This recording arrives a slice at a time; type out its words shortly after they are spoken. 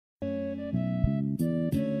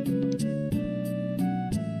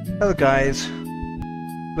Hello guys,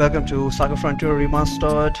 welcome to SaGa Frontier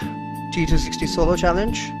Remastered T260 Solo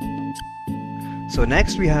Challenge. So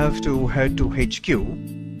next we have to head to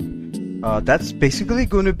HQ. That's basically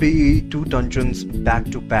going to be 2 dungeons back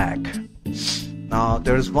to back. Now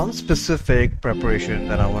there is one specific preparation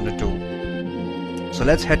that I want to do. So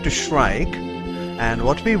let's head to Shrike, and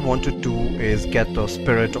what we want to do is get the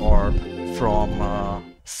Spirit Orb from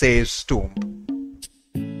Say's tomb.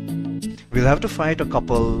 We'll have to fight a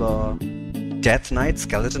couple Death Knights,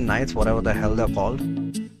 Skeleton Knights, whatever the hell they're called.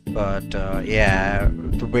 But yeah,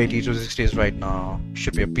 the way T260 is right now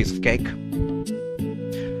should be a piece of cake.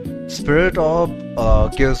 Spirit Orb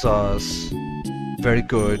gives us very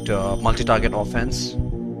good multi-target offense.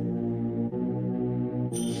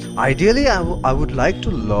 Ideally, I would like to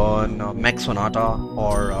learn Mech Sonata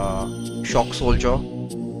or Shock Soldier,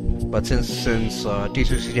 but since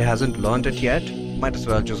T260 hasn't learned it yet, might as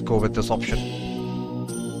well just go with this option.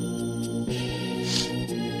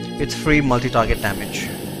 It's free multi-target damage.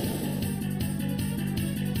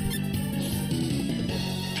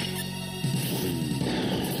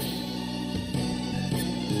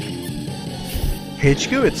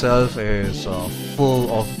 HQ itself is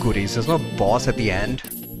full of goodies. There's no boss at the end.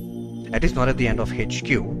 At least not at the end of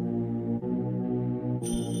HQ.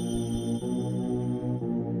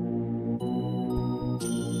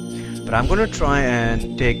 But I'm gonna try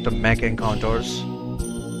and take the mech encounters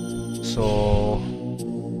so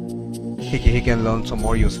he can learn some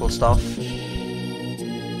more useful stuff.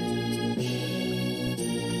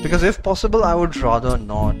 Because if possible, I would rather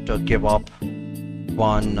not give up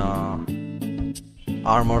one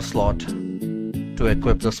armor slot to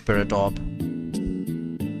equip the Spirit Orb.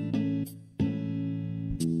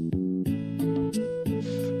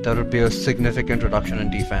 That would be a significant reduction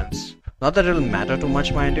in defense. Not that it'll matter too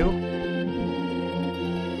much, mind you.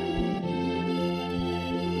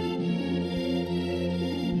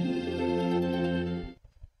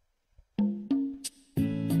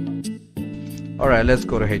 Alright, let's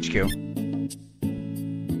go to HQ.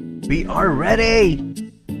 We are ready!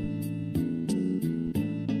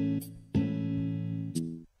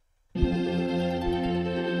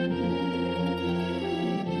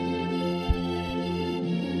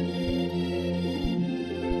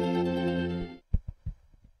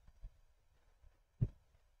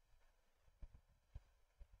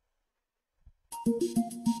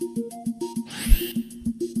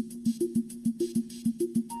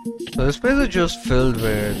 So this place is just filled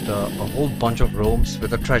with a whole bunch of rooms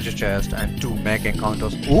with a treasure chest and 2 mech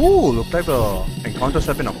encounters. Ooh, look like the encounters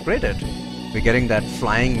have been upgraded. We're getting that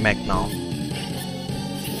flying mech now.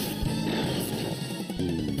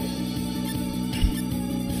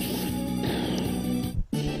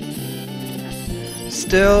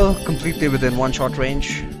 Still completely within 1-shot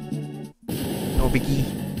range. No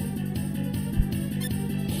biggie.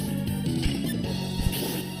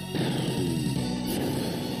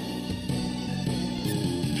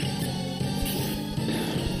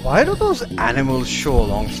 Why do those animals show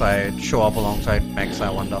up alongside mechs, I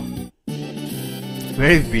wonder?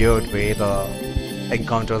 Very weird way the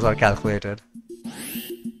encounters are calculated.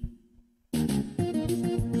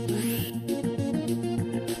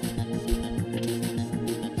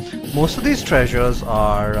 Most of these treasures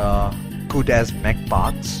are good as mech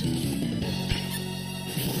parts.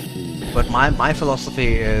 But my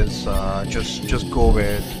philosophy is just go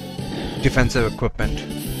with defensive equipment.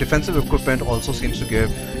 Defensive equipment also seems to give,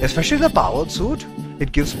 especially the powered suit,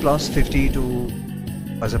 it gives plus 50 to,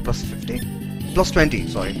 was it plus 50? Plus 20,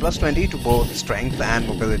 sorry, plus 20 to both strength and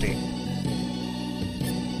mobility.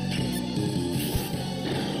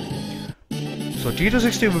 So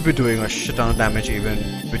T260 will be doing a shit ton of damage even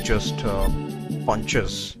with just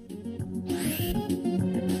punches.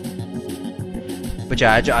 But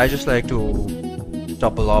yeah, I just like to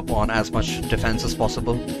double up on as much defense as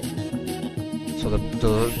possible. So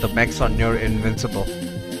the mechs are near invincible.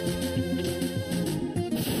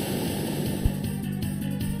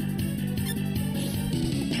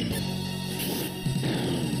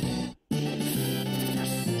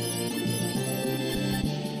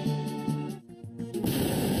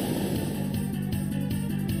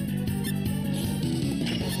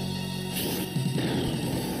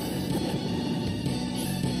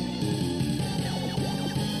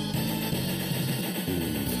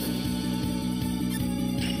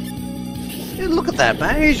 Look at that,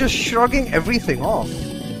 man, he's just shrugging everything off.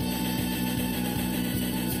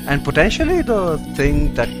 And potentially the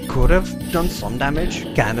thing that could have done some damage,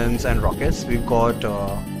 cannons and rockets, we've got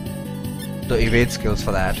the evade skills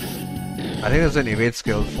for that. I think there's an evade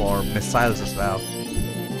skill for missiles as well.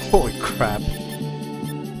 Holy crap.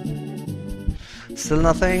 Still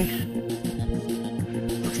nothing.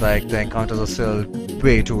 Looks like the encounters are still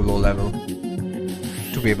way too low level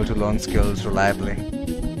to be able to learn skills reliably.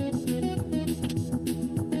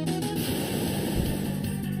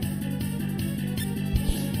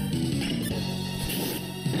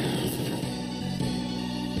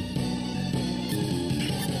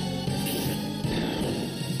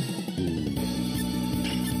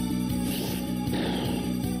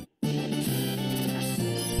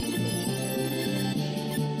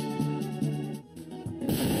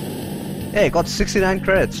 Hey, got 69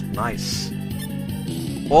 credits. Nice.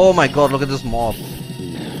 Oh my god, look at this mob.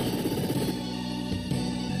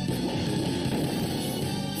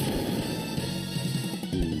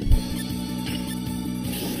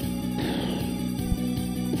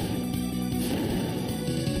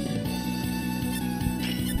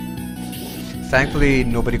 Thankfully,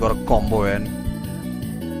 nobody got a combo in.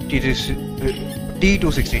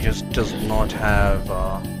 T260 just does not have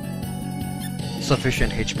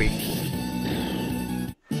sufficient HP.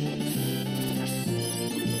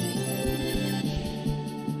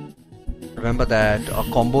 Remember that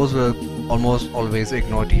combos will almost always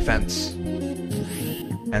ignore defense.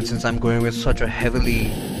 And since I'm going with such a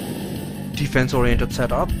heavily defense-oriented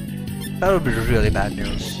setup, that would be really bad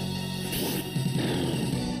news.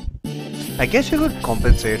 I guess you could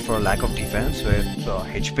compensate for a lack of defense with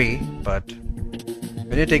HP, but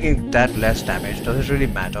when you're taking that less damage, does it really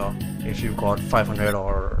matter if you've got 500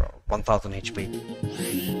 or 1000 HP?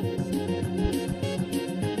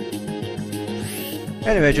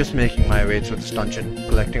 Anyway, just making my way through this dungeon,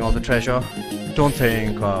 collecting all the treasure. Don't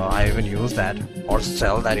think I even use that, or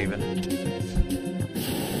sell that even.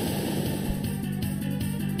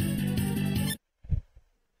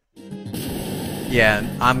 Yeah, and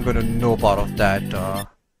I'm gonna know part of that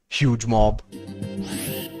huge mob.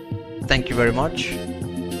 Thank you very much.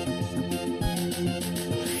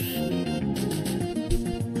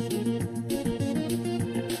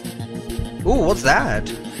 Ooh, what's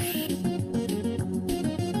that?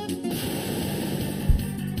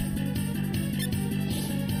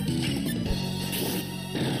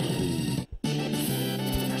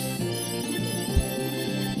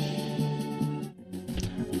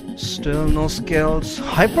 Still no skills.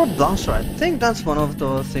 Hyper Blaster, I think that's one of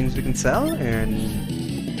the things we can sell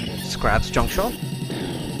in Scrap's junk shop.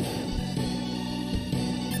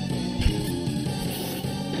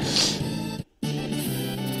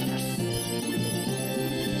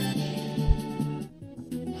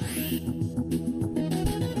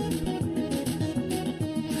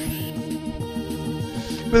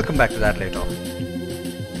 We'll come back to that later.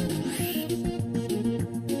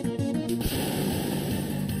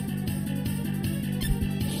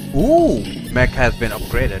 Ooh, mech has been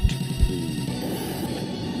upgraded.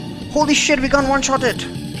 Holy shit, we can't one-shot it!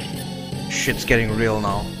 Shit's getting real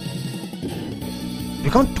now. We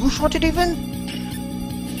can't two-shot it even?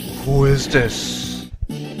 Who is this?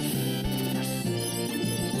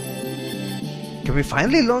 Can we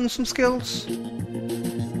finally learn some skills?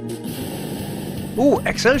 Ooh,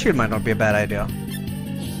 Excel Shield might not be a bad idea.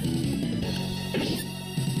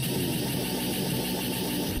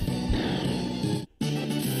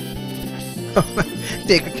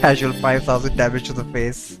 Take a casual 5000 damage to the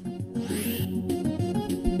face.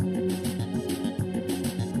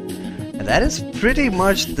 And that is pretty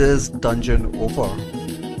much this dungeon over.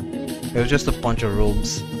 It was just a bunch of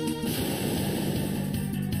rooms.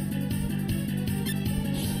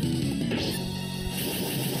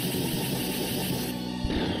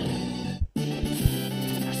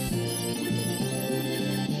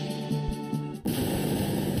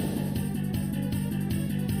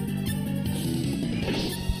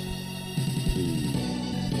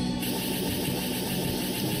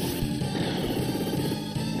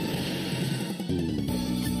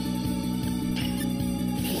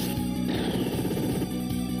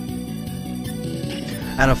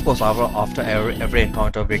 And of course, after every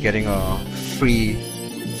encounter, we're getting a free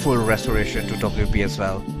full restoration to WP as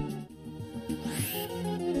well.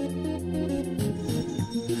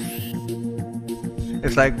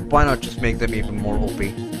 It's like, why not just make them even more OP?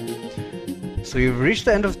 So you've reached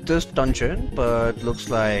the end of this dungeon, but looks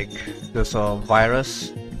like there's a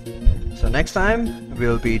virus. So next time,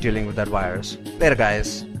 we'll be dealing with that virus. Later,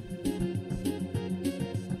 guys.